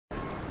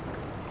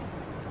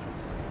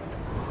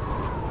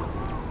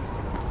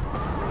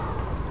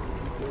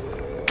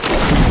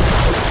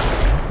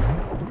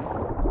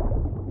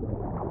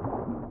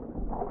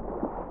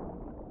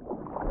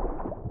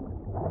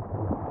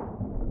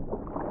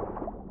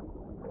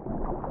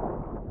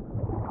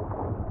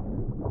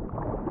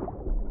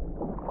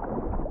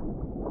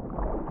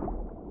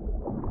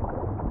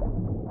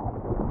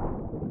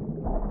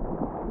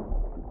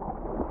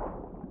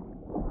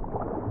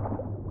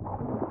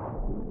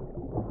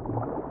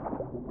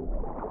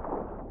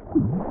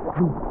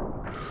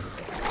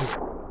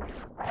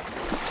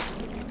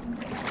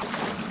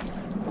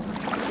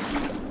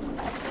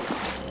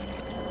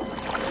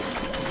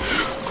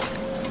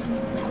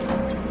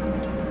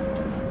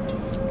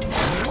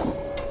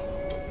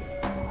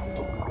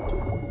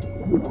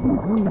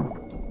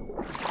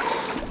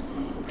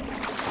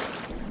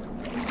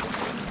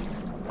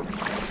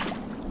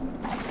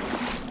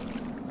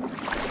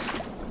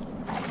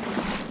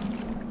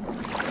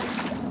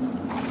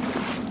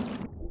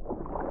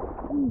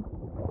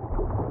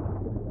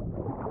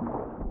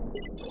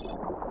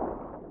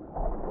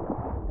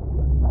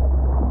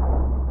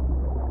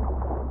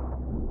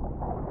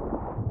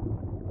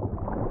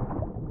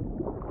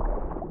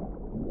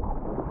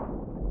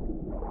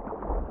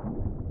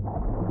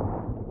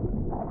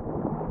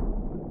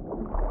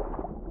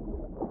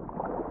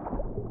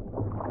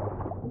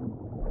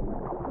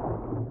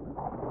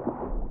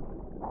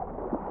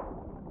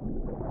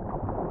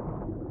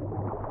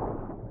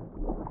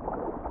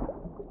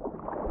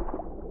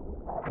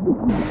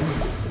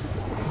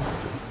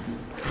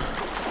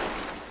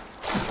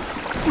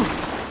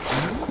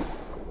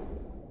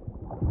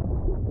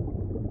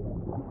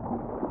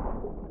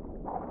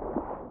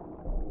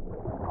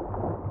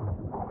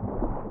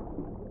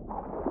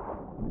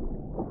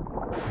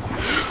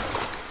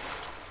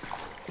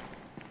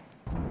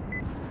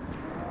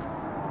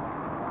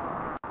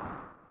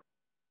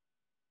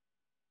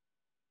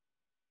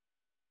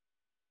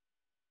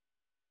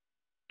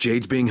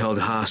Jade's being held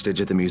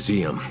hostage at the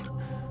museum.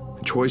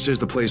 Troy says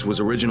the place was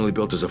originally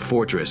built as a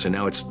fortress, and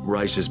now it's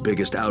Rice's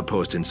biggest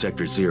outpost in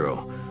Sector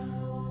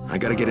 0. I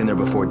gotta get in there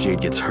before Jade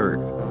gets hurt,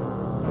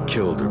 or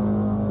killed, or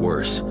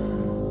worse.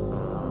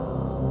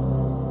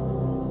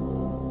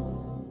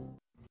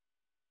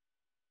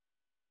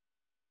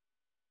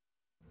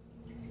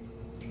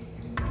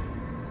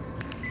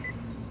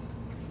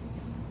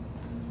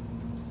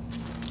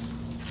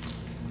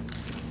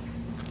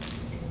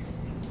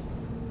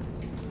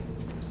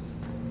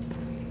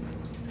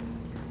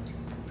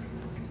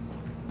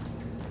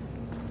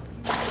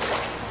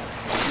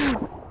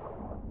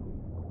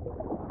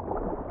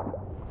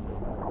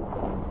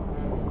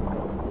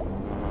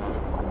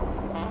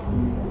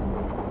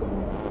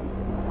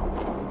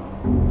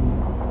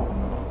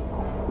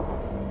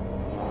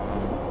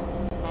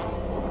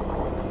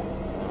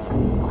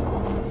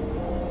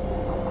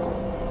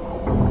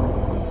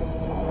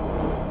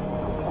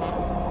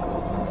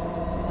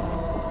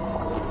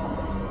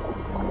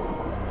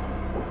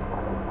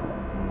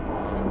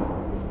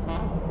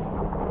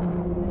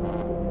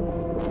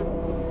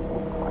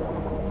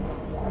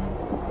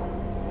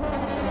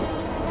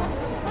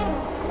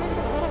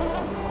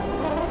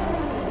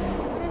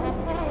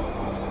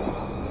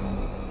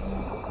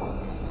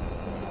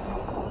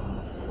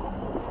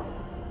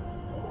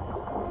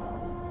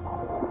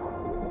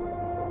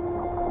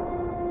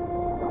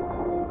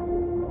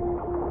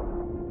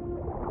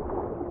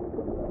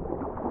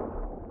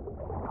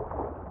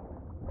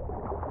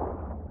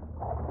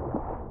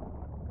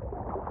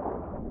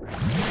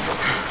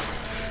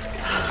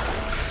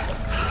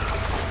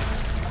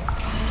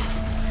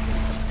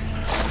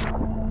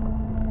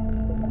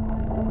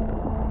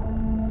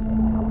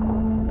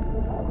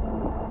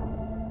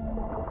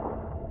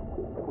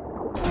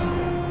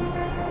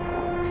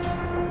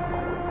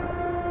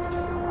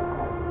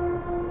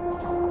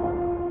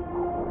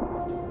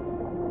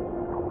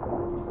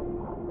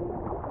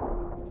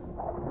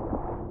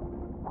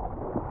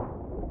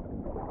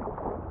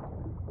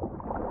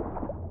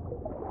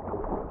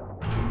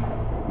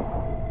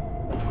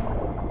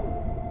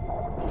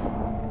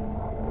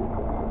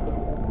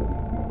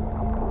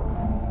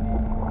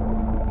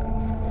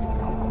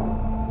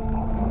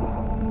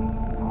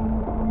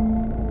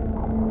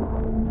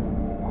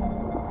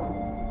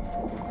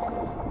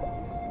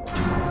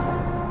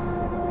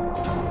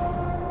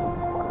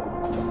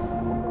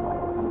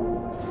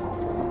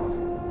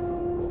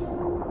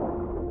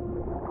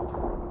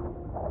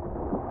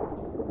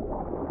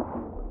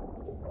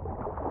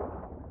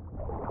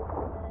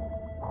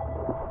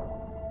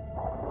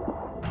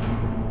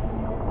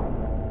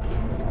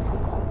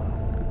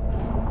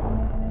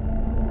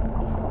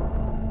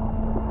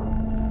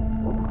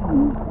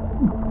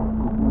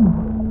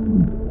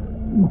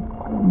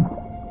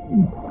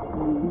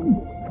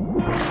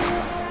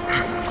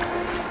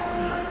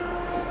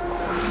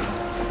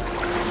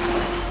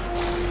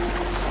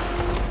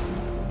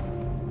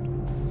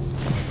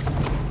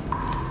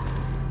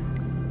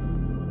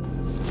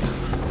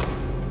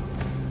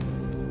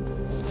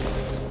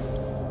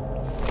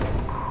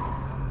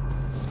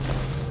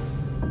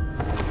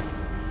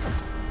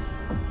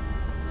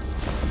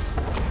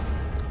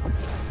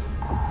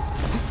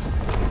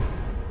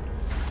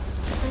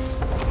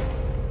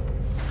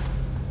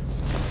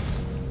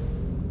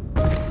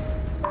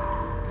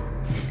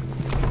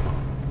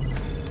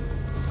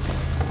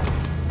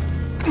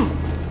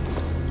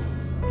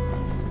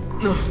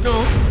 No,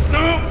 no,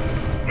 no!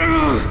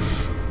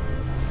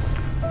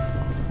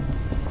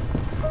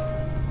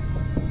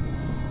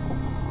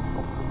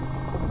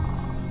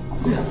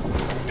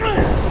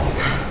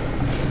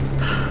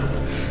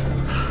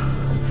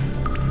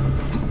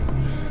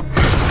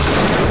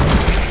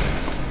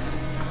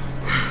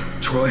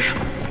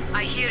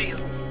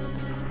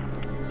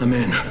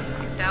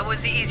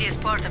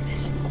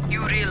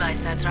 You realize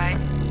that, right?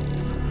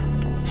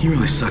 You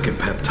really suck at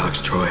pep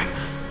talks, Troy.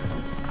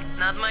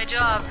 Not my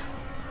job,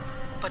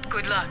 but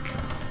good luck.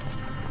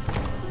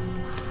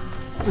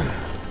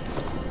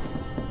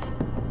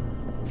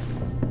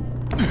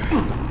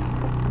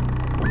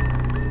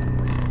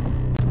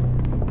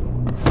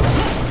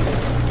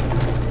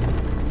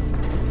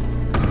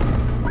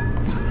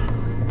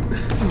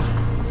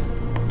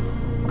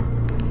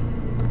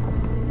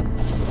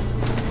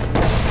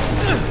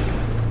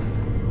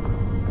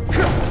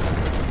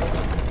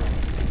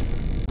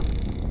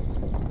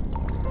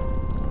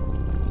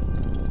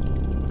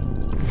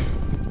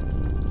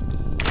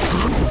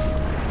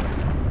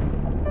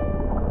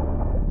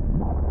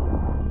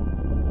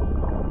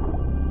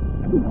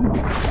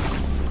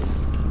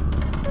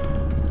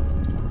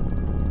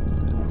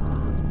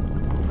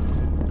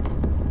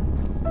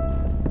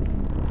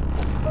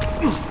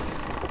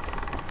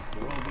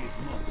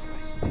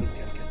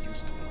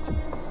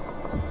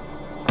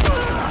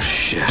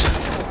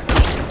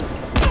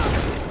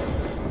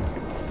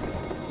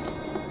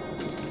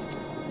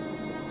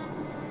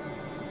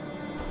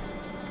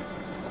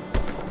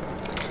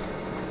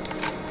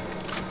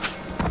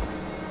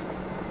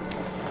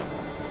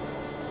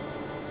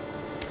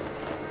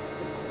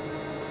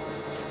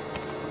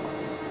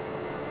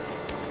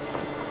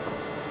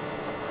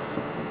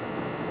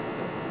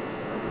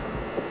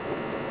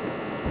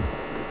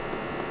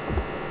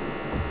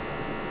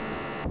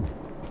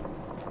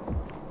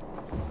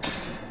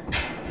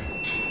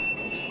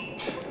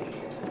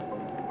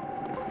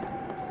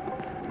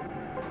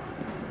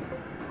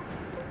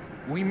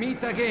 We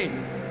meet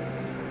again.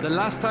 The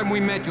last time we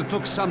met, you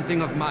took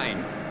something of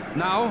mine.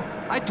 Now,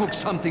 I took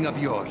something of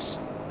yours.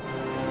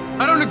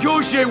 I don't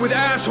negotiate with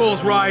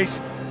assholes,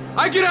 Rise.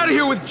 I get out of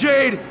here with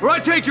Jade, or I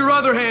take your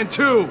other hand,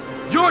 too.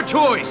 Your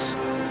choice.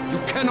 You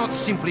cannot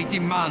simply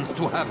demand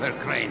to have her,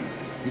 Crane.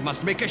 You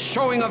must make a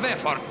showing of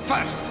effort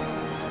first.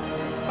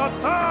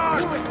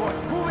 Attack! Move it,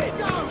 boys! Move it!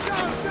 Go, go,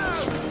 go!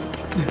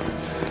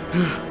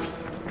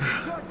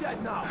 You're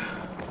dead now.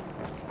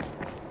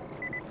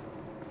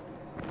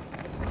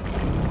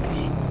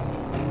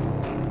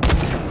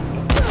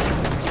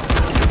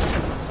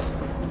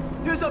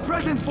 Here's a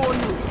present for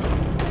you!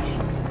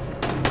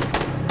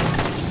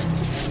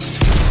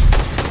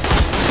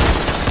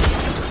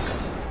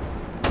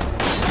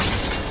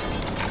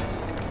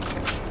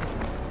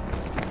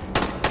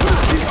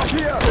 He's up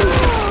here!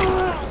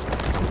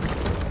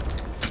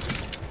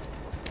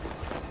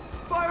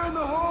 Fire in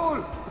the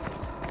hole!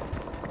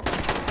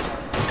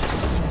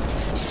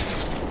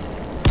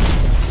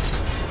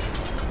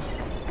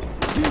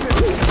 Leave it!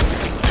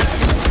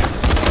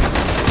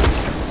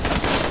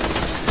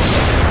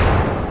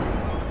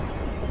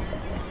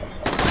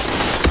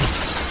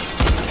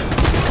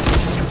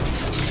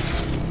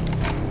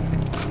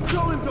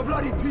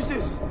 Bloody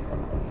pieces!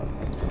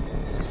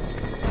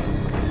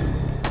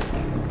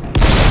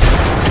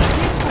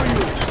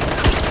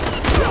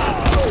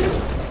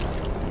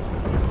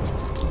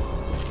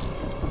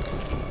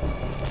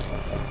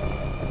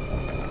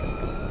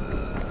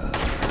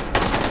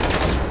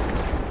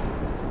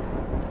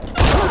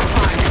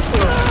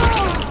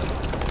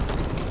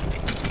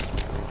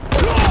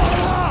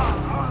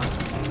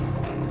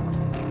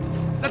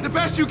 Is that the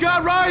best you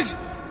got, Rise?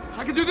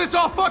 I could do this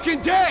all fucking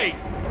day!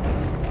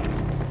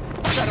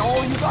 Is that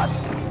all you got?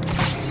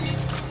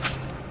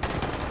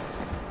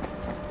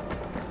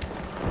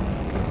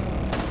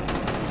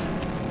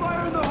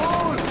 Fire in the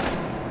hole!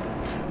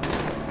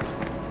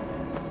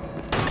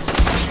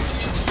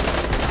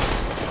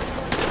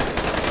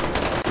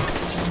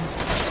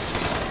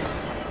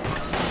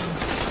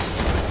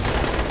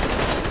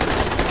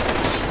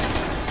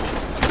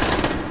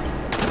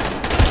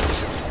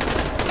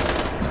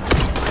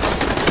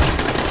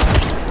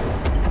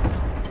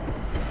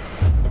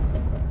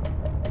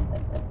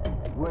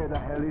 Where the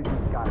hell is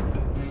this guy?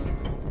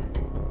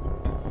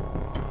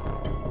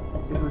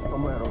 It was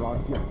somewhere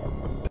around here.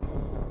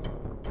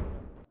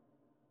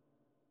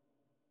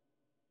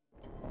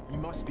 He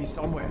must be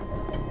somewhere.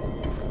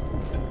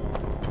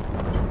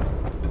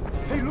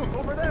 Hey, look,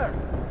 over there!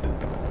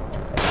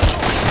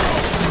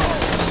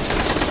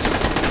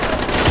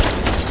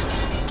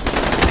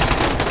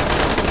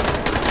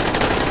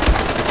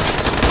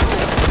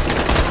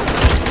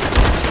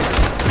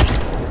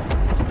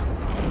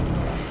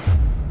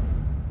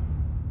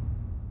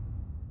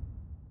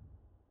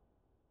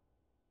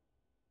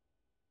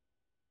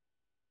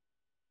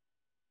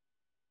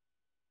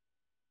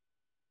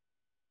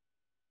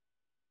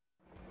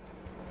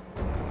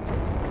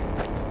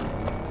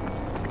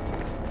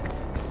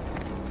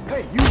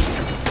 Hey, you! You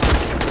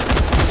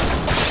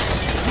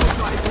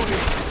apply for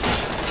this!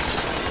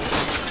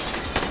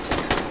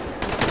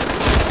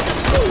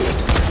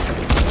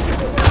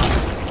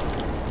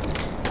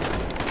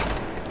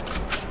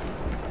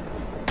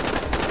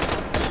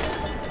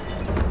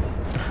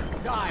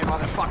 Die,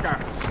 motherfucker!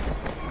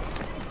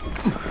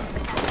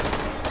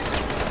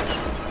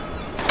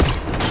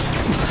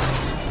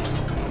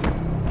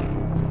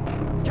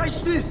 Catch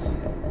this!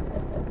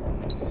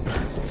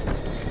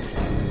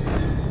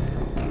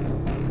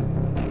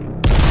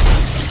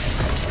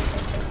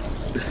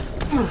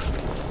 Back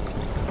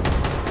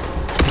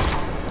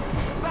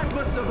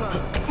left of her!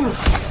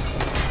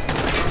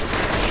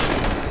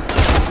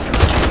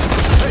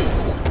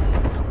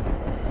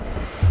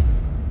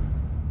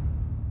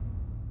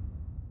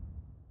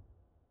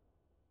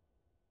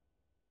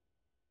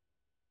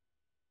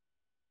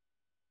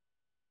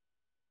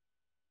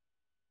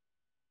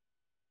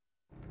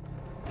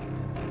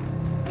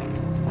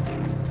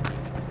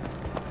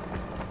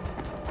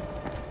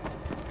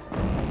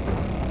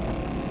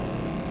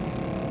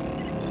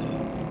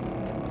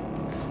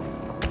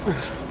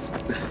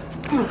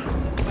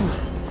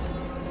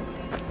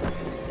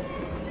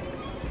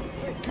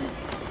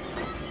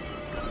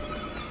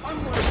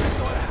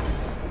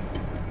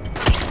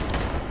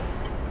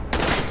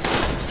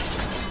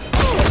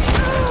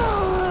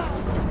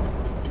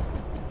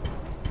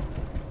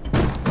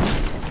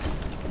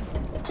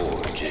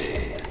 Poor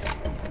Jade.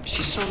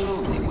 She's so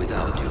lonely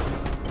without you.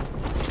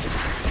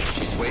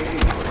 She's waiting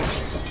for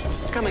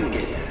you. Come and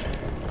get her.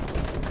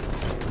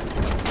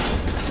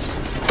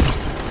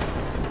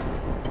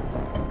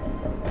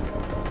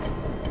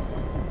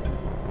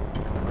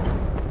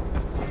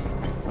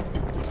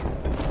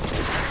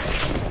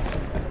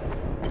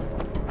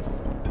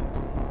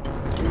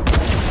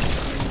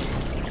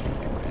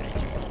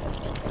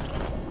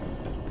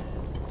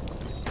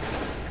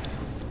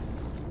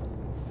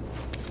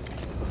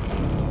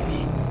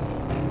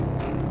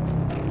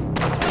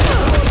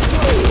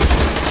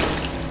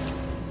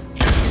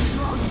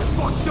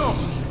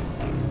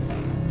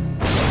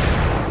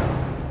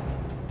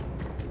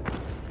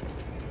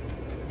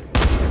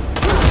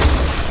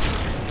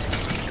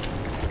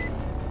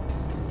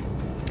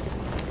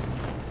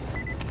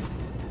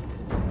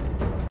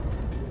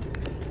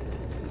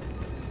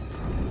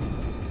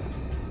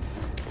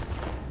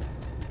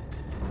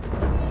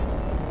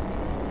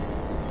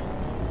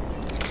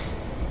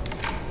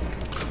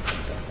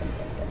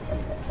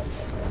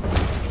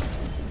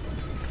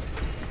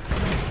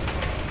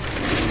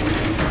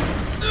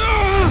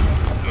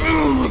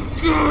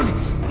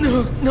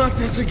 No, not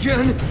this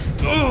again!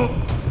 Oh!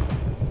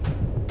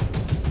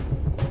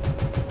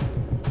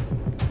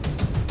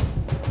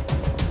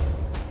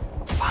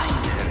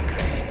 Find her,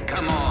 Crane.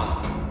 Come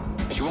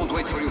on. She won't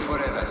wait for you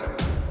forever.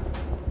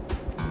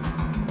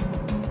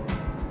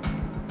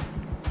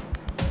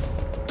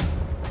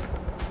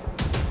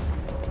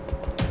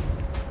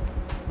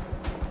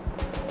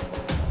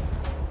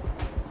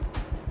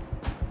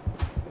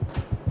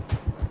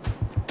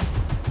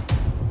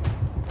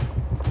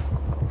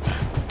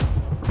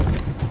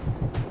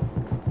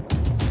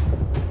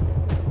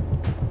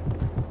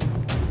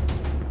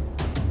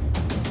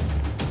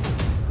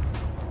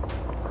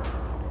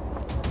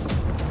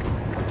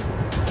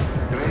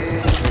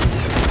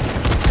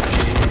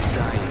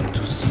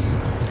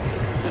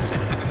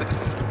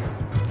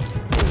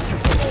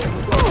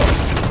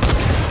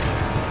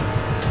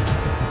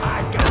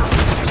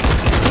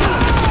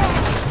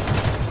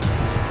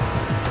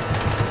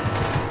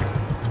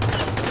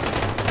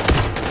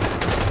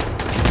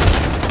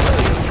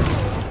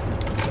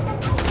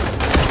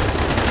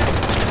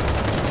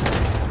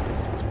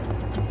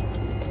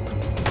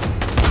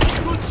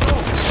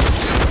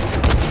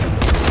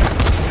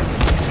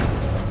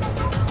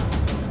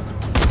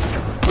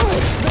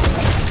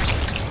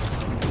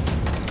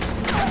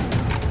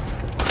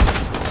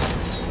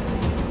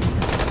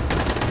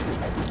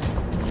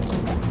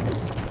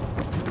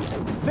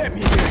 Let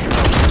me hear you!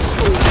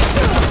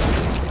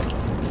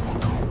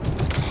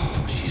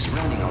 She's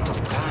running out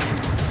of time.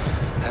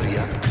 Hurry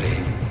up,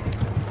 Crane.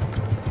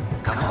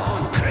 Come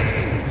on,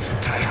 Crane.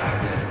 Try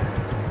harder.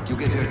 You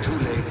get here too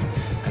late,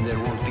 and there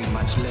won't be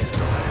much left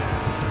of her.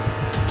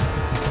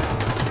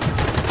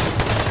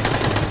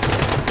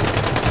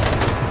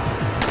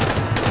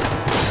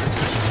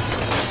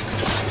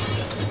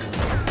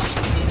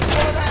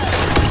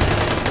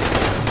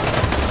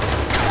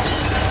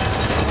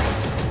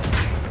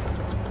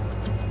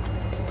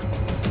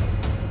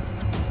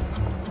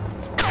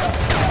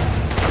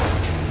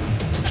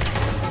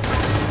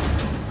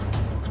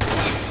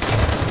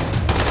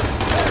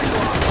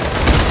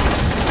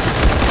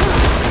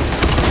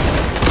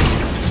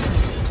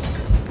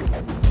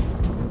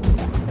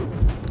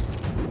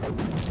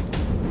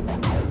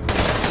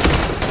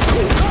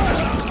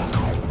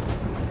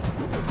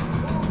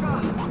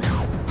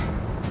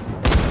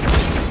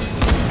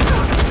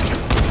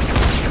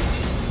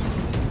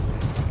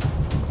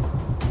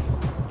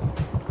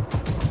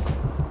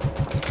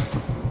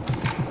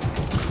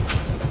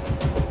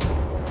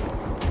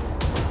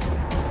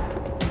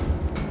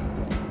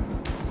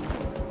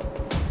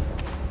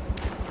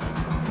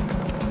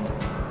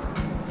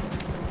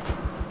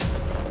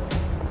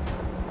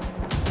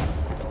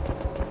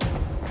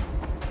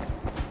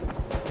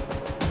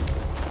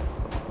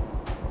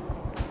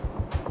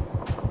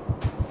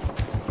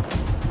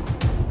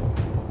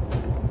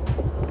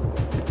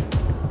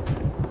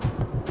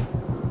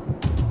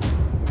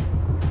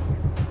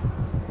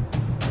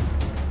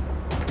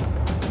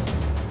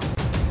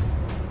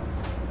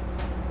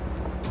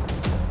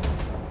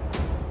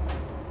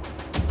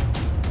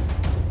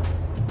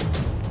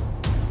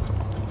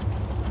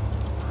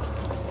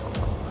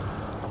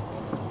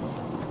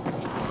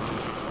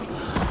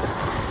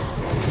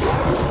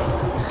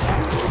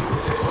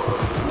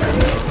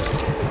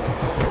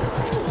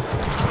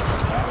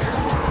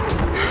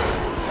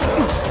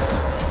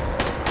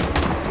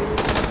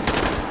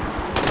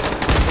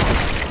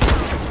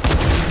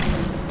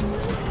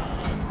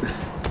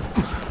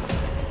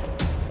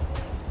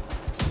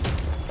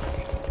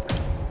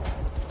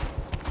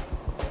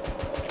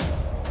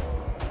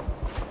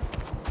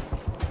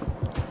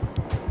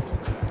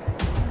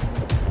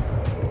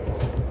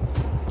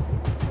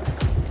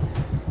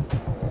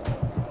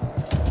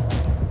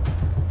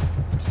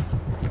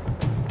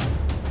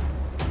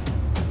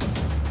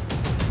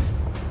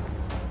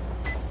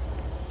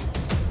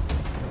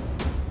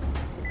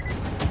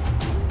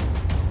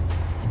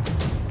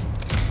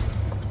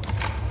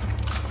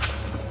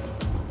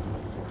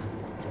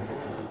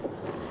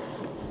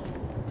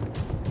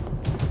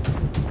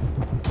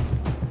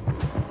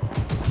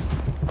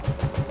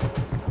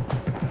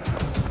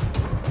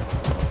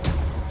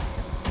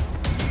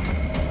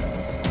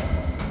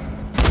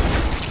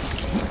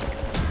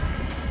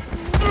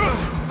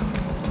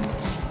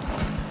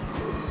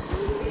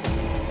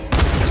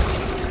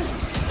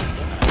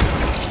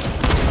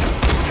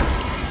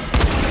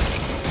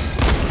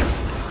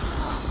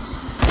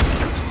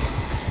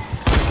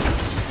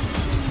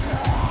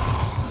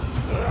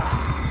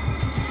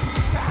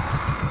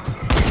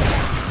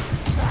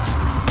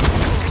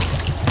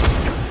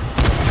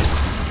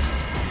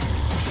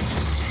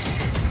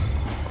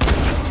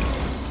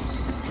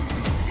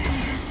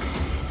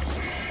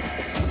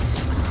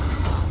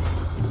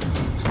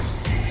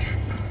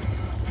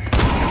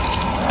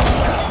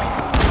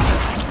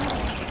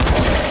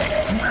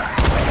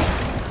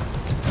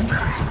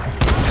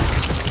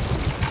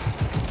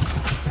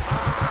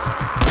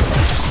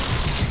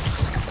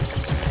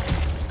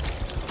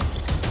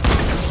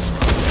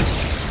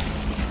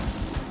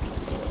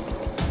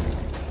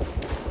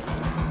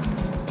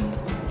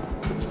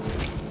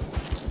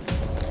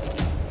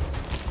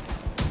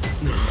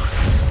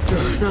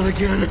 Not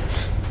again.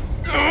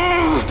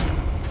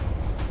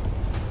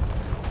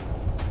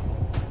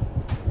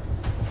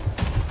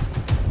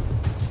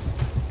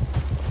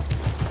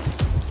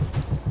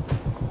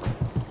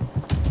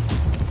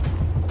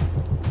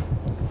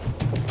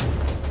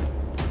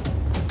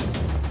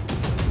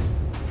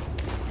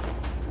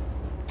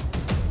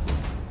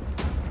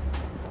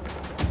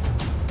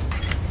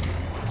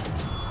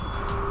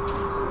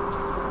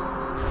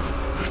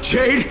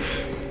 Jade?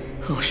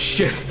 Oh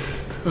shit.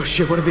 Oh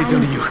shit, what have they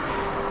done to you?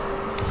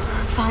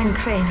 Fine,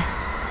 Crane.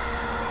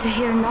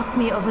 Tahir knocked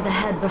me over the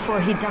head before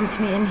he dumped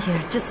me in here.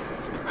 Just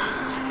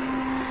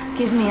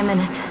give me a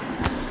minute.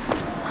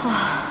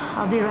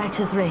 I'll be right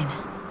as rain.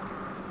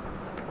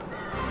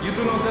 You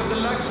do not have the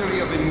luxury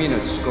of a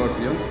minute,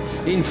 Scorpion.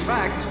 In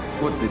fact,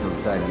 what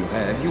little time you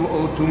have, you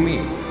owe to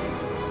me.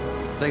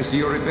 Thanks to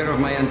your repair of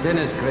my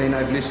antennas, Crane,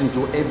 I've listened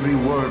to every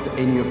word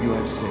any of you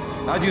have said.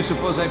 How do you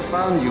suppose I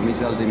found you,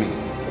 Miss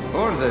Aldemir?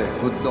 Or the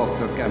good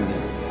Dr.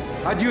 Camden?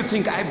 How do you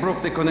think I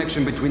broke the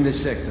connection between the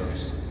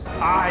sectors?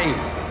 I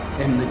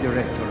am the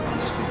director of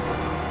this film.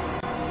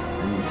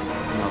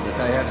 And now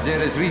that I have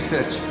Zera's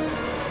research,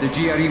 the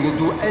GRE will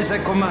do as I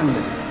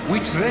commanded,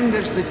 which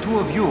renders the two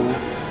of you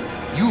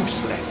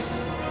useless.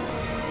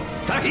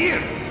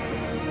 Tahir!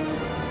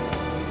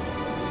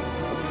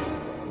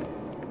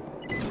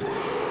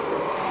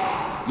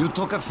 You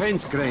took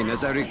offense, Crane,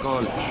 as I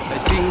recall,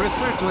 at being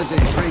referred to as a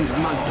trained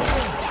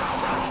monkey.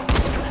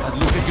 But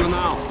look at you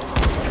now,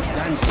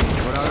 dancing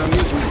for our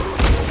amusement.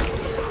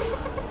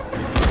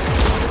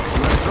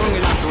 You are strong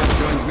enough to have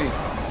joined me,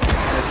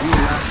 but you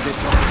lack the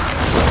talk.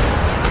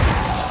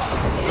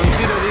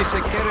 Consider this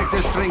a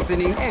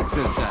character-strengthening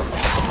exercise.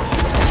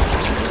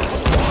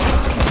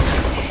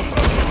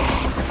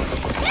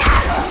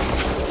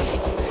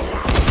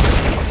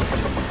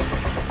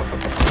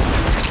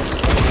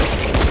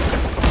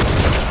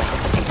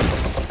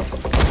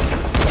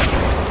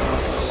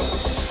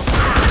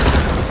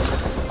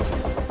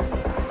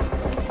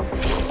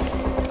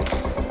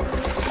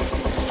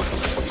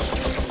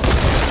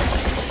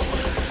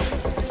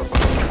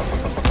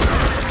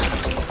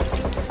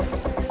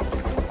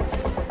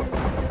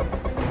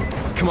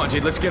 Come on,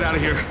 Jade, let's get out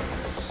of here.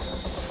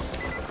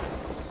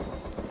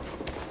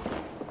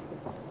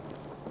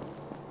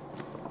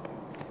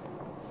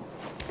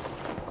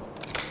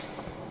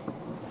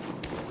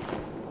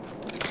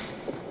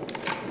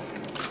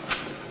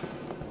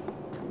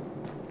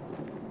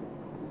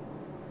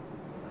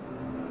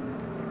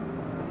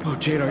 Oh,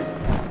 Jade,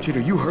 are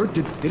you hurt?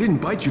 They didn't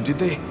bite you, did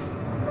they?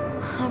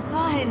 I'm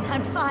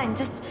fine.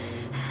 Just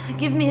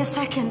give me a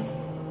second.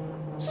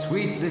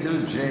 Sweet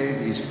little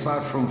Jade is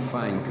far from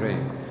fine,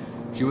 Crane.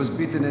 She was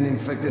bitten and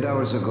infected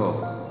hours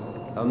ago.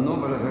 How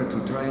noble of her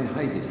to try and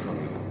hide it from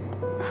you.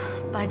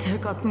 Biter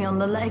got me on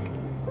the leg.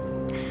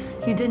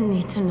 You didn't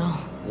need to know.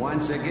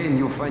 Once again,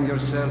 you find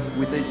yourself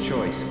with a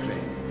choice,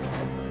 Crane.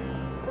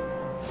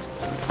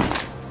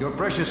 Your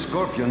precious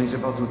Scorpion is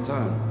about to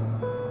turn.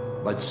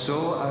 But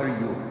so are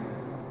you.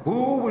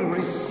 Who will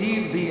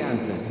receive the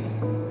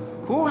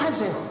antazine? Who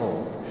has a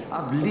hope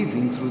of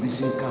living through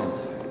this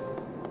encounter?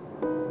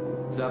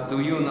 It's up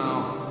to you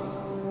now.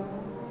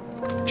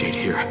 Jade,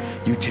 here.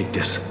 You take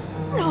this.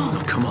 No. No,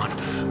 come on.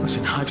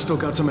 Listen, I've still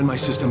got some in my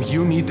system.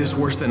 You need this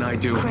worse than I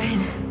do.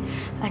 Crane,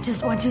 I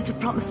just want you to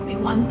promise me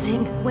one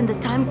thing. When the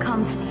time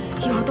comes,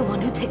 you're the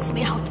one who takes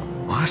me out.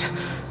 What?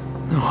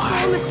 No,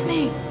 Promise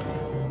me.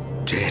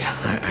 Jade,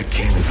 I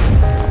can't.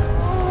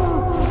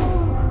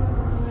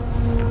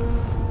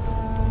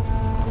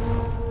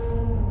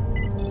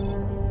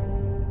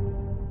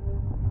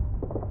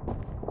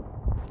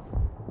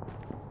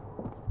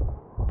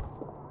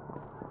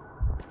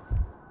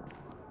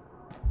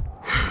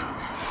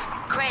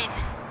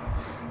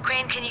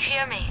 Crane, can you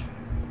hear me?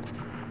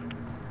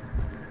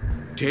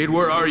 Jade,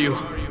 where are you?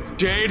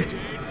 Jade?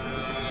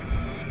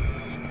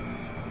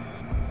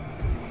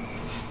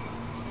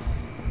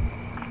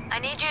 I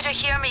need you to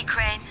hear me,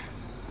 Crane.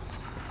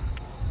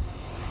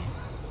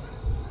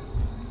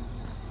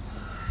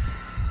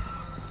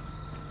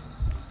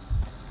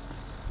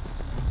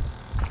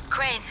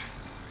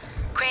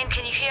 Crane,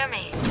 can you hear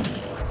me?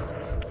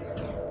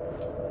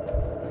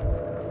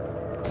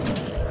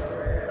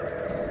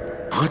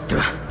 What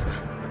the?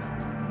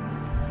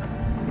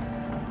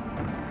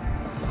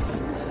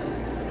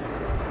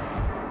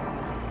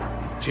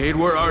 Jade,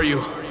 where are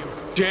you?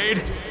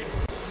 Jade?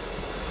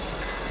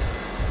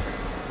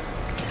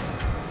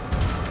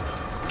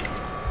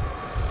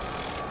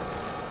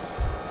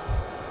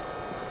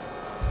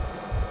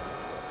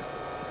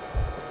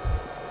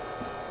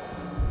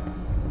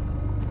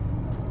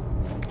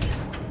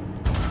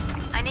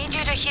 I need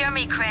you to hear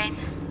me, Crane.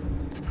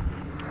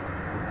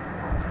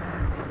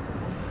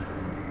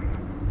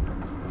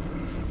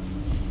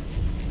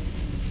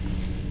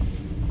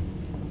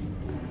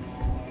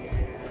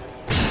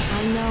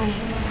 I know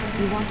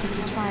you wanted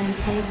to try and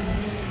save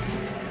me.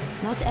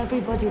 Not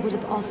everybody would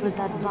have offered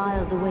that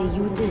vial the way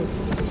you did.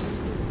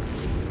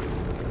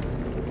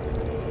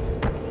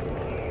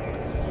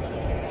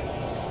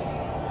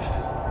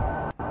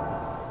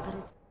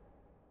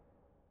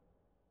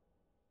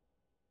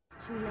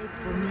 Too late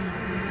for me.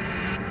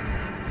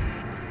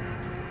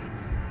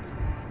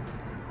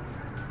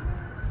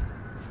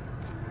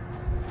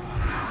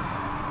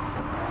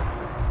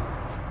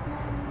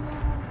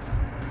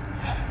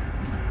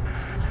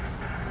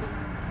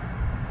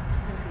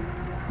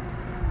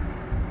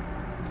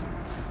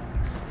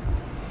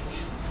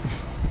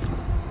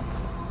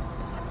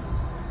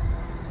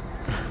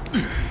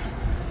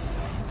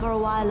 For a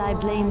while I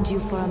blamed you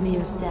for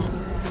Amir's death.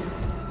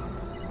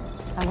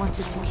 I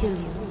wanted to kill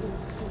you.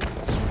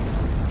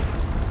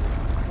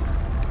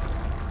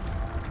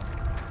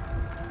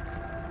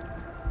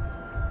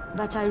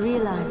 But I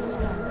realized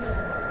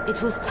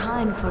it was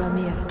time for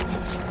Amir.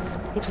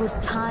 It was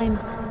time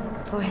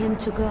for him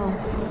to go.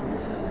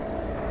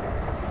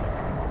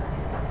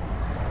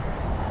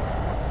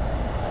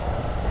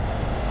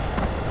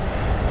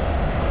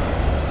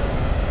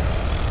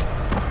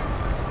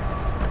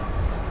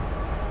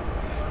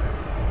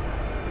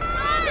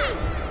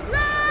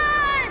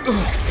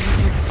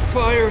 Feels like it's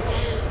fire.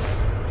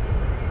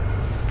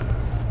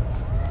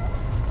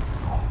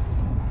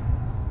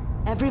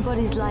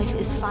 Everybody's life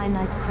is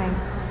finite, Crane.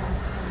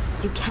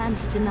 You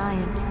can't deny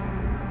it.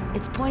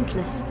 It's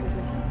pointless.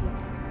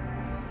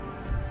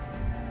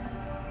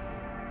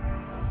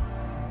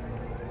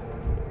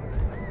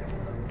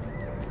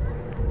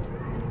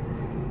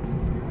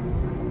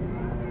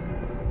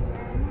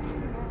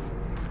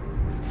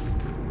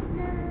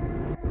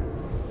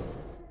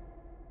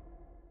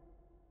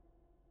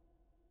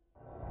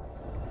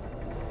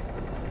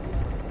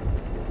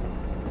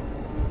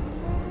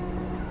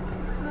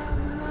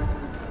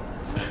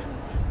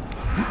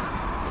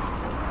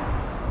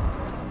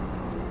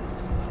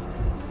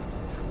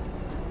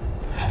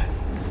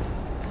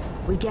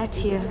 We get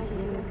here,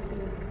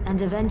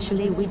 and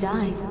eventually we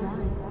die.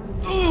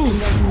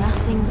 And there's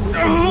nothing we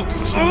can do to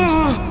change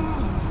that.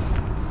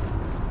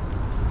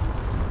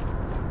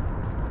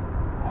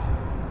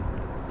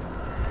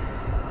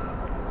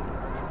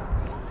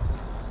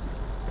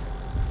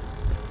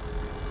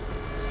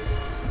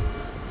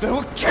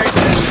 Okay.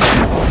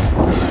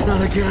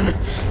 Not again.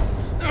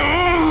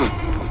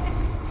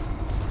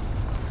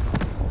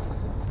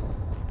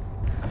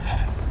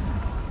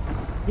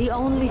 The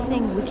only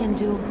thing we can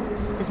do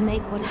is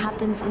make what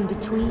happens in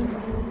between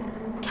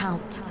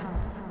count.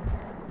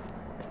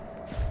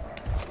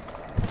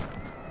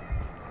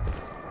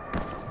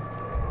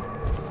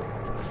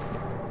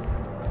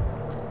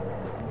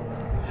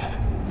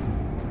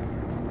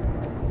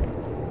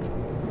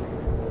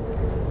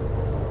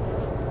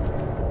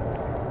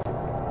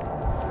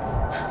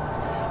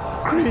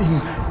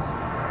 Crane,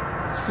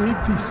 save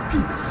these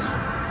people.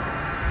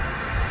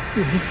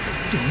 They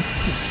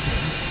don't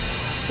deserve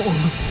all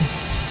of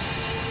this.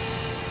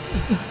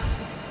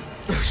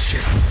 Oh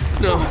shit.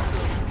 No.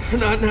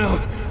 Not now.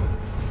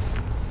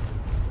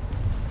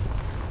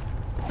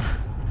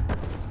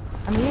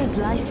 Amir's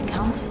life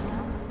counted.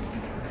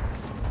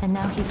 And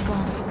now he's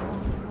gone.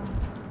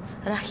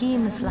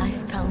 Rahim's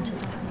life counted.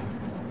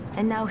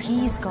 And now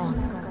he's gone.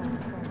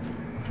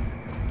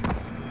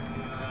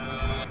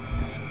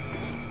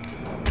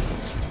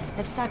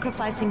 If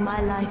sacrificing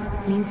my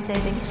life means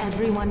saving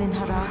everyone in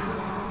Harran,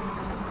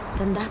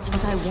 then that's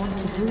what I want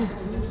to do.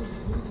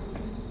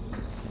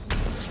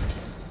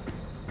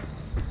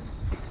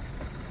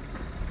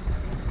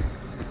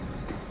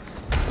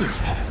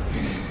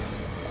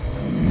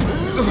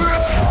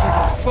 Feels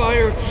like it's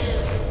fire.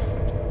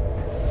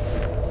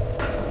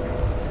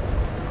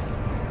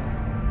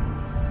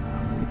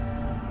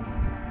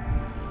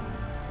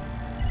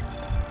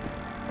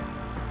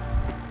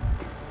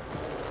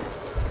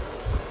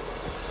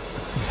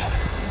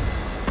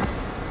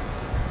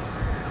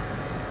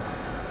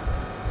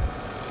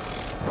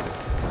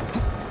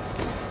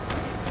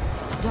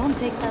 Don't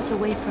take that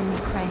away from me,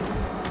 Crane.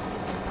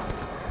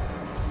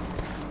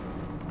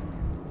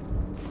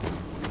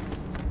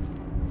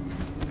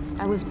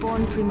 I was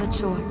born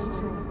premature.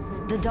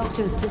 The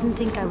doctors didn't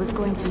think I was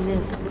going to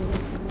live.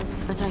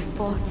 But I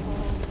fought.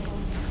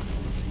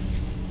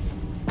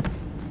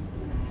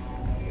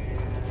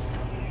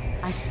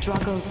 I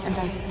struggled and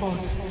I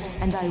fought.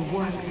 And I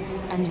worked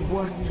and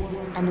worked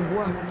and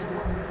worked.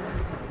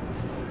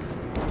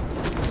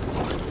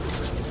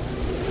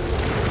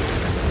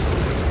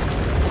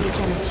 I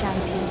became a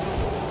champion.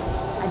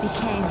 I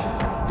became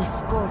the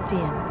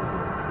Scorpion.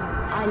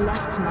 I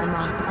left my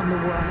mark on the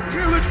world.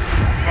 Feel it!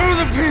 Oh,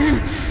 the pain!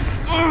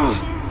 Oh.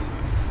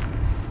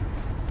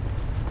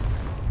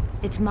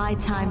 It's my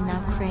time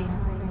now, Crane.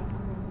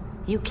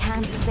 You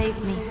can't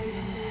save me.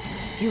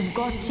 You've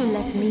got to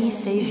let me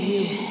save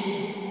you.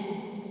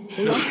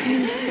 Let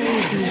me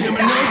save you. Damn it,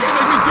 no, don't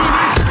let me do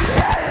this!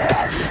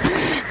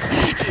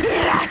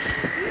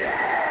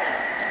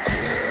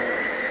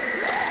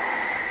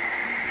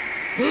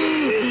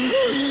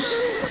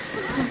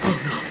 Oh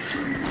no.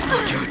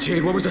 Oh God,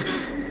 Jade, what was that?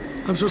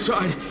 I'm so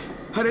sorry.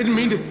 I didn't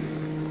mean to.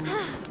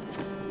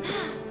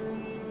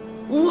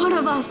 One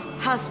of us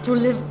has to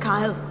live,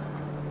 Kyle.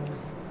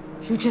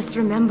 You just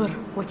remember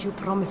what you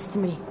promised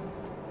me.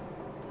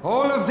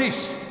 All of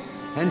this,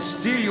 and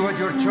still you had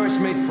your choice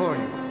made for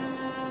you.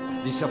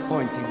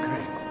 Disappointing,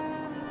 Crane.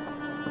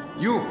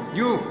 You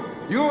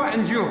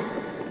and you!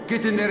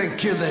 Get in there and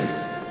kill them!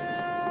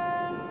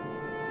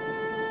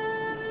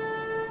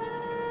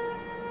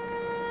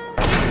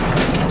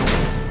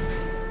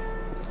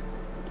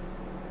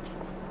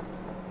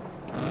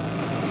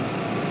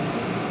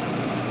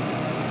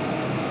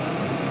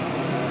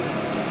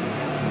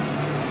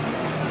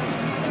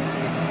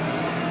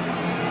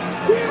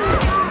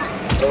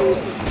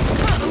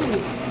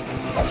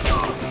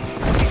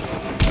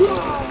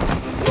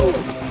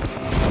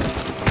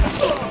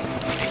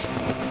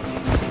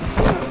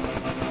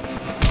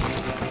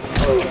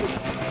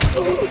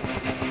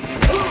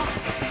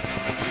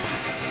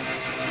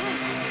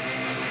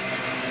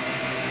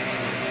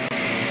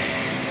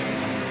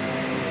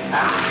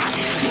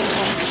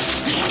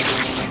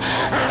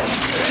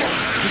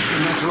 It's the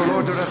natural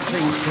order of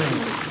things,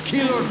 Crane.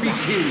 Kill or be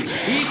killed.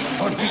 Eat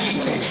or be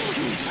eaten.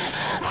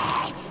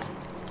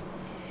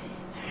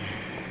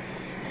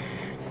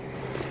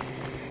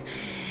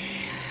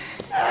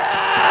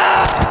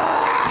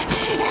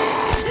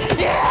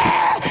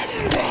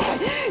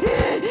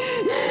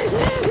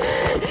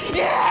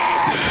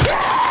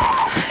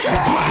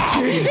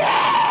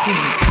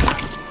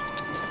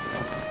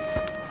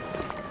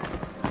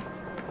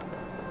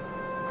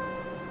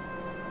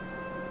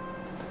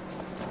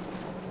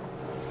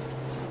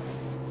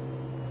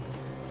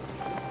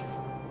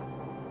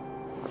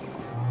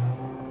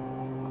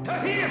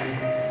 Tahir!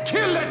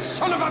 Kill that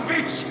son of a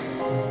bitch!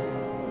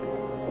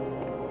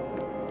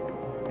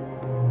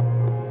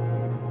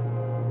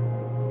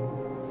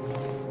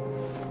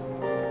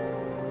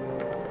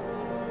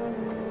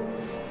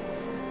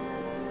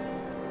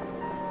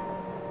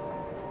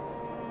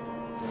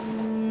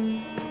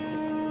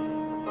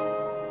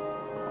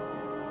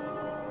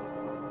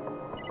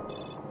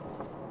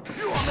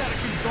 You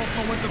Americans don't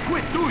know when to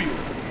quit, do you?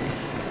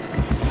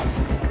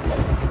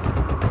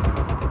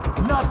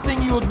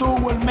 Nothing you do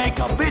will make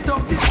a bit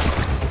of this.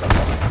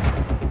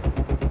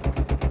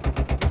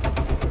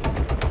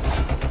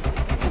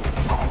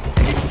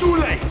 It's too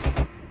late.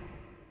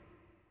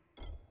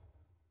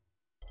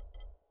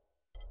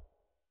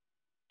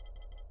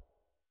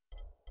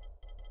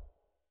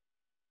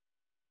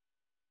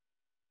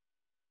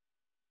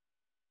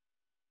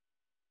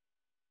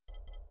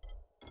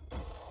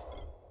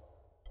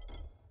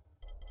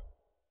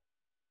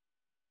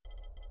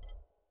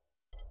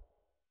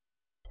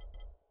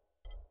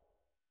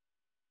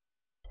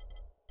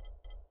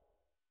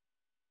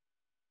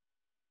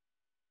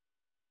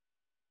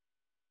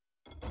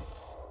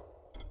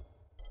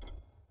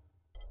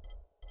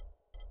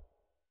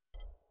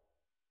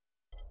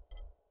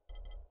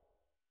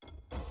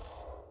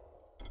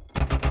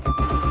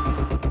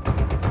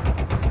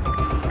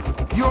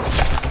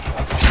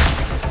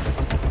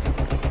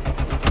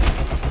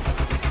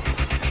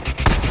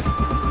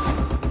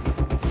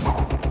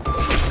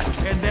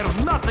 And there's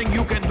nothing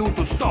you can do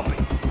to stop it.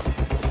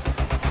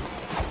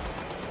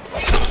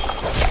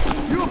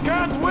 You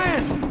can't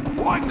win!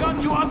 Why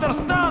can't you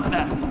understand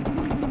that?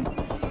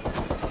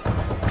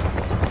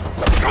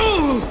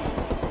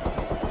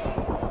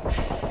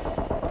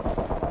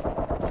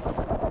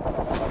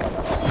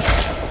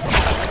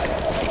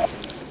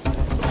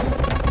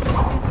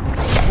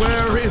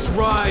 Where is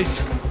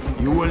Rise?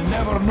 You will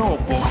never know,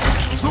 boy.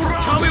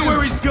 Surround Tell me him!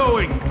 where he's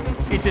going!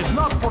 It is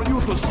not for you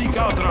to seek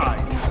out Rise.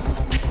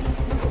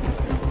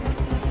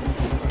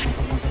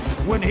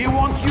 When he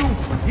wants you,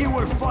 he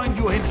will find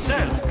you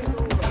himself.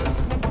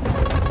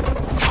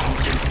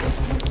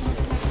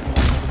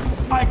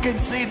 I can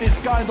see this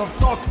kind of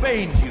talk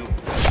pains you.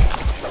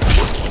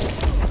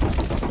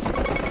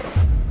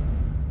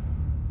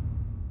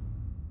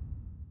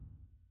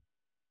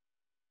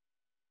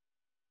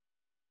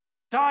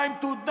 Time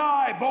to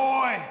die,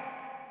 boy!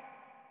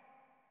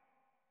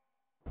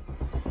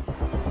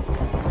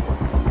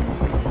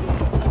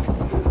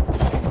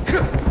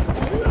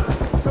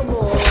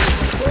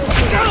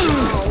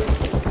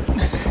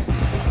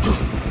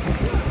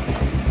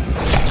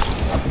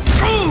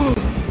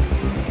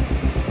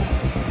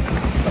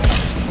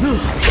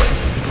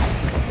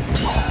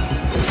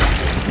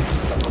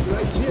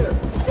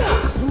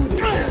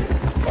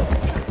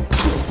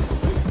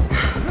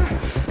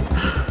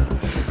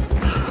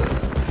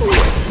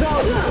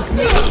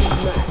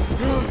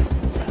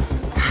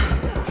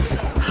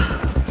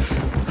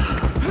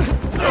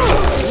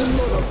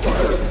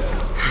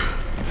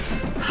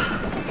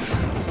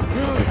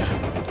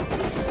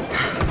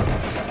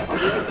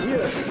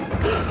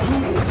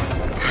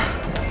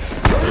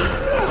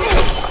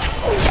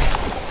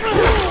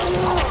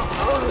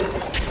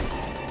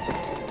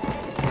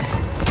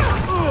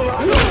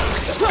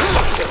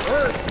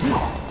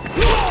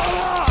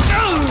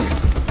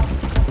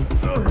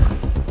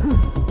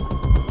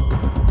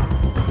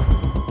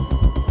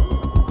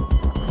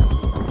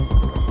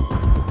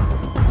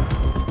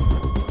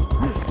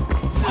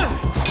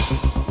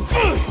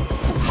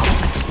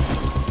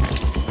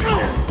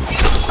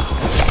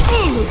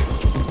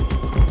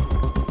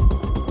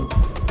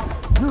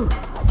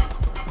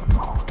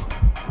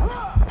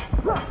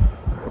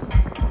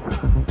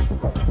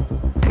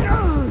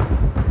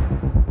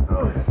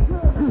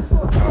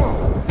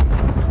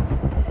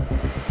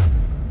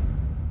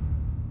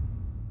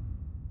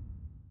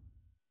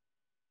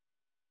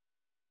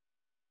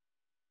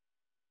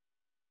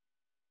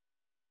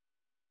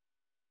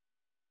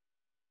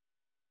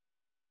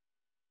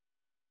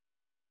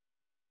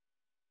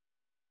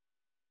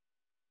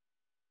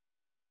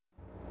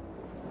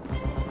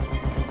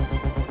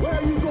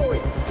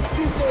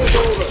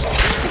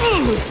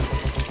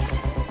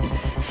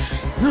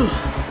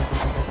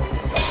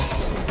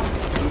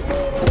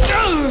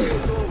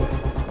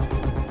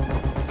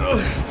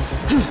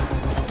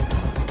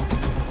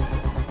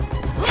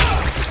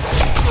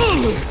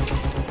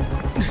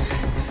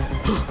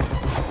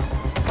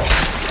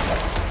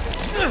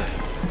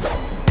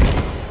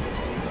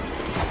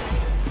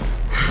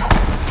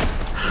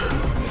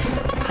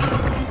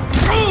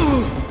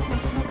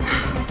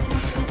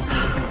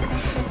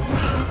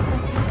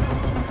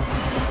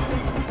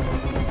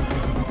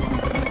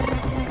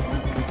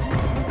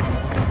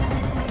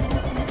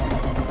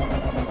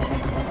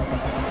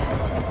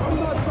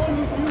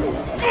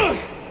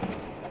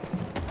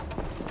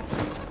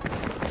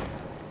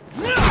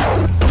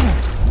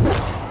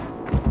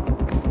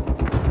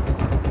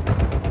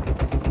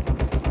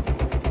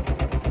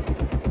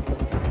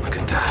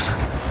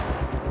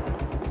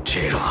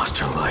 Jade lost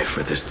her life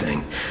for this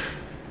thing.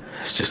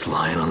 It's just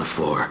lying on the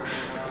floor.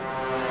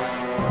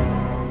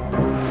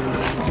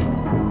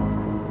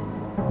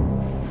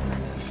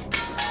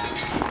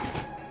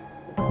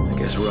 I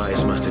guess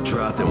Rice must have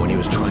dropped it when he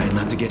was trying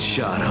not to get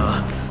shot,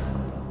 huh?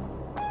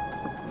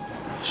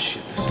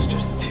 Shit, this is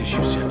just the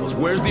tissue samples.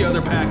 Where's the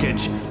other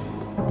package?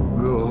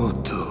 Go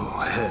to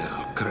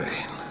hell,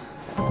 Crane.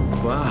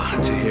 Wow,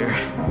 Tahir.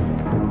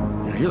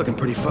 You know, you're looking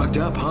pretty fucked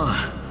up,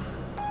 huh?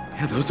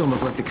 Yeah, those don't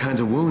look like the kinds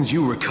of wounds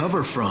you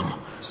recover from.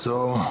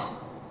 So,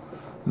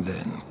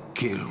 then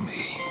kill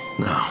me.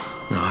 No,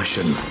 I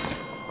shouldn't.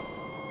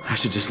 I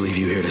should just leave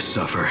you here to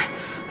suffer.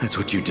 That's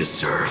what you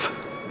deserve.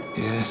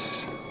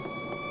 Yes?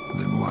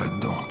 Then why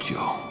don't you?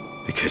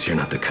 Because you're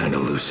not the kind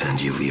of loose end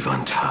you leave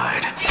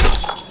untied.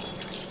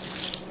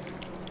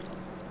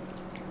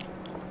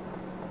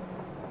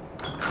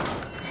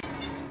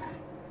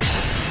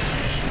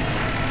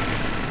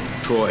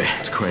 Troy,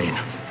 it's Crane.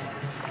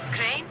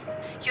 Crane?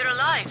 You're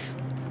alive.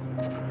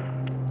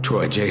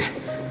 Troy, Jade's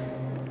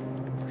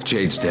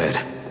dead.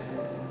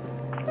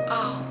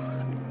 Oh,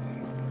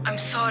 I'm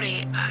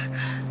sorry.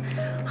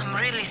 I'm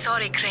really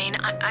sorry, Crane.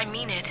 I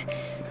mean it.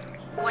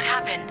 What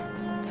happened?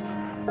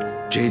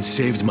 Jade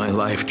saved my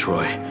life,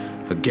 Troy.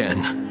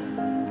 Again.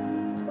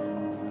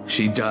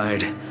 She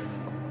died,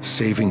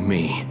 saving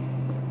me.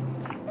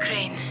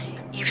 Crane,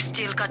 you've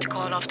still got to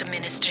call off the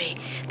ministry.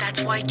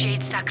 That's why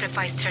Jade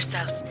sacrificed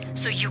herself,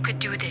 so you could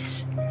do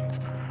this.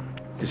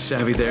 Is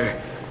Savvy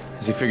there?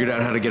 Has he figured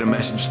out how to get a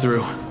message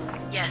through?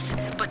 Yes,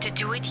 but to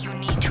do it, you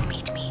need to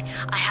meet me.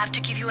 I have to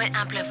give you an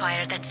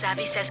amplifier that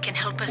Savvy says can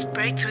help us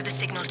break through the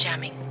signal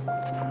jamming.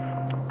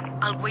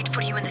 I'll wait for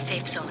you in the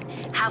safe zone,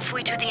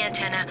 halfway to the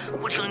antenna,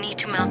 where you'll need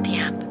to mount the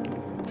amp.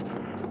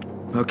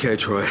 Okay,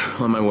 Troy,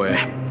 on my way.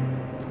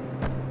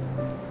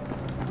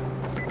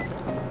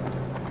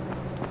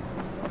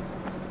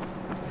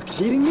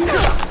 Kidding me?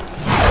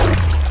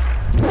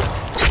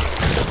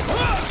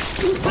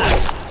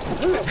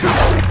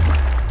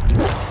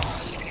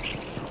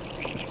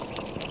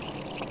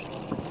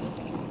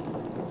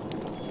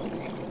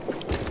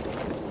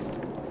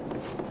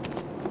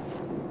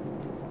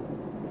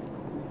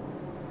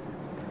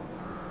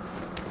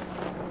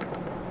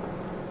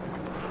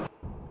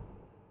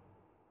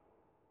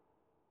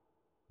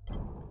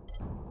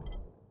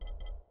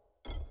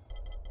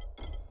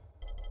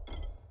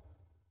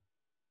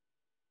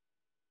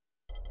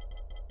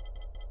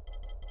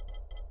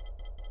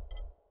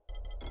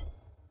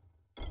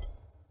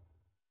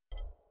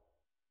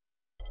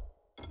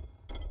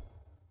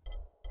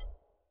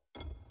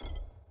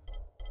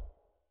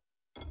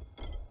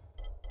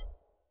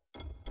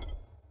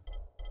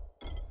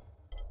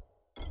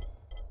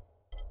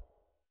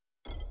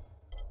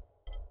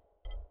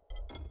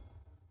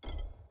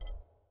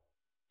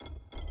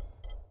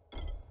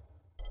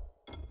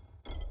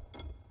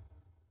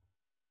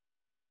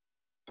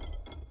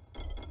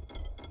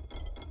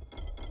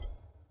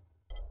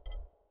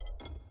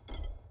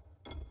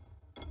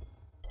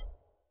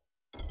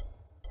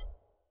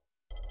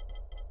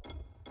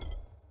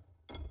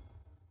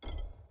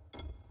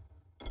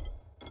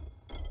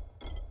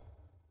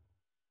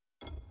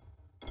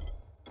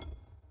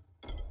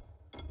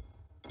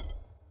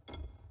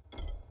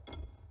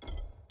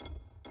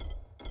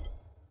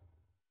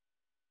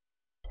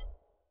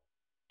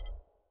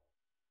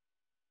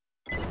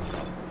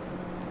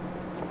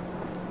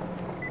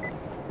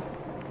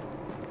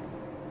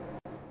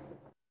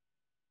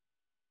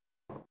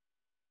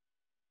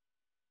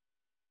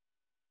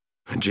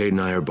 Jade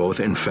and I are both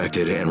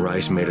infected, and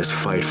Rice made us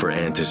fight for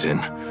Antizin.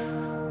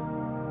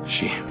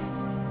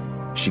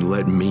 She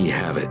let me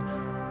have it.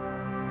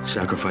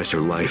 Sacrificed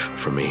her life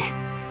for me.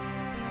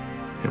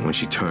 And when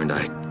she turned,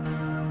 I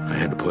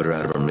had to put her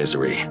out of her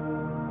misery.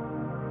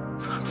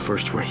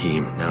 First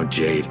Raheem, now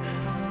Jade.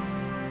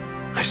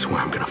 I swear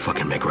I'm gonna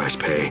fucking make Rice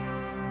pay.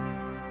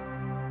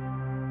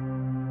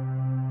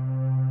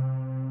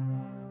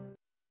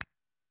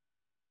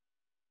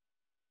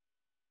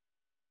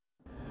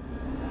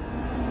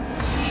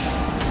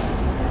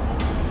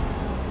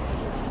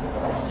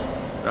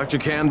 Dr.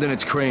 Camden,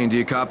 it's Crane. Do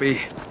you copy?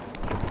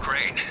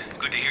 Crane,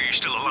 good to hear you're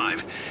still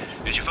alive.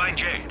 Did you find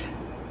Jade?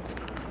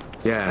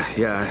 Yeah,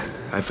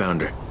 I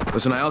found her.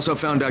 Listen, I also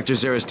found Dr.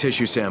 Zera's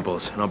tissue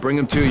samples, and I'll bring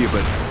them to you,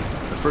 but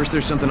first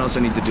there's something else I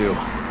need to do. Okay,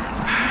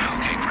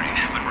 Crane,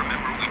 but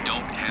remember, we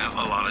don't have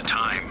a lot of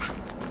time.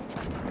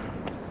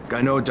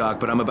 I know,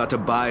 Doc, but I'm about to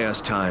buy us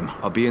time.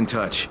 I'll be in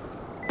touch.